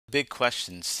Big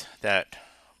questions that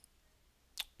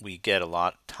we get a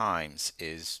lot of times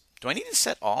is, do I need to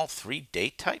set all three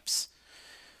date types?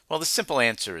 Well, the simple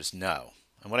answer is no.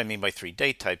 And what I mean by three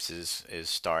date types is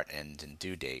start, end, and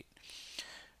due date.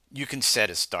 You can set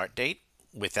a start date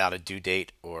without a due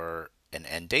date or an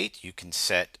end date. You can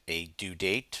set a due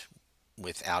date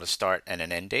without a start and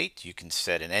an end date. You can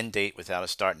set an end date without a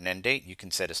start and end date. You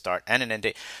can set a start and an end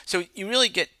date. So you really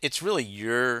it's really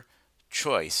your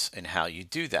choice in how you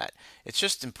do that. It's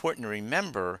just important to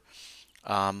remember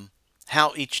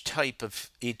how each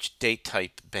date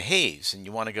type behaves, and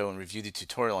you want to go and review the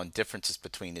tutorial on differences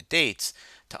between the dates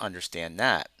to understand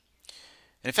that.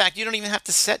 And in fact, you don't even have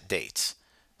to set dates.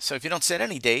 So if you don't set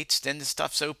any dates, then the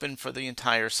stuff's open for the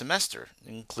entire semester. It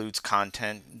includes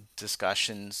content,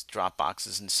 discussions, drop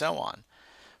boxes, and so on.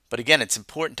 But again, it's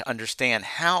important to understand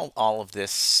how all of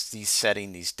these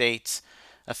setting, these dates,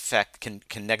 can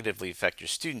negatively affect your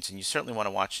students. And you certainly want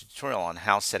to watch a tutorial on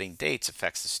how setting dates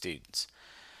affects the students.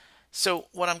 So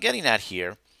what I'm getting at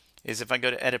here is if I go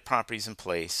to Edit Properties in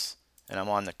Place, and I'm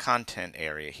on the Content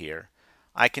area here,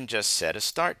 I can just set a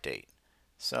start date.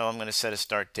 So I'm going to set a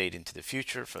start date into the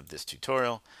future for this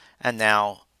tutorial, and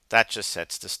now that just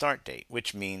sets the start date,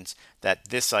 which means that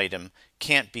this item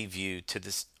can't be viewed to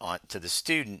the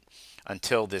student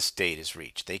until this date is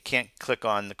reached. They can't click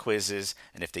on the quizzes,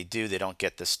 and if they do, they don't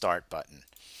get the start button.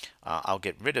 I'll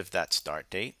get rid of that start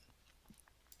date,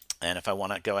 and if I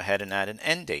want to go ahead and add an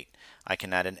end date, I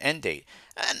can add an end date.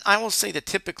 And I will say that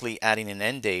typically adding an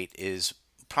end date is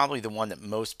probably the one that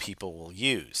most people will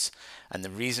use. And the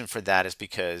reason for that is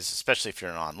because, especially if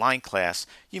you're in an online class,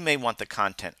 you may want the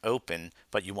content open,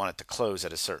 but you want it to close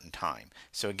at a certain time.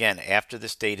 So again, after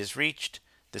this date is reached,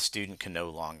 the student can no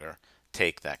longer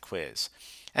take that quiz.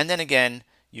 And then again,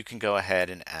 you can go ahead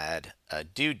and add a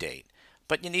due date.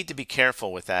 But you need to be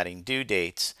careful with adding due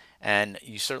dates, and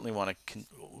you certainly want to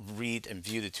read and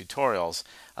view the tutorials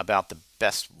about the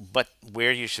best,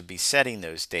 where you should be setting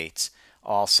those dates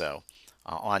also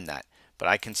on that. But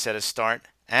I can set a start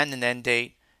and an end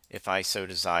date if I so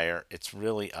desire. It's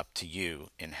really up to you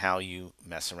in how you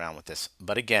mess around with this.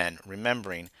 But again,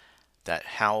 remembering that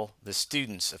how the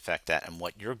students affect that and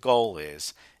what your goal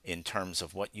is in terms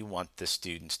of what you want the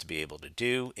students to be able to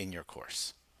do in your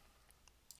course.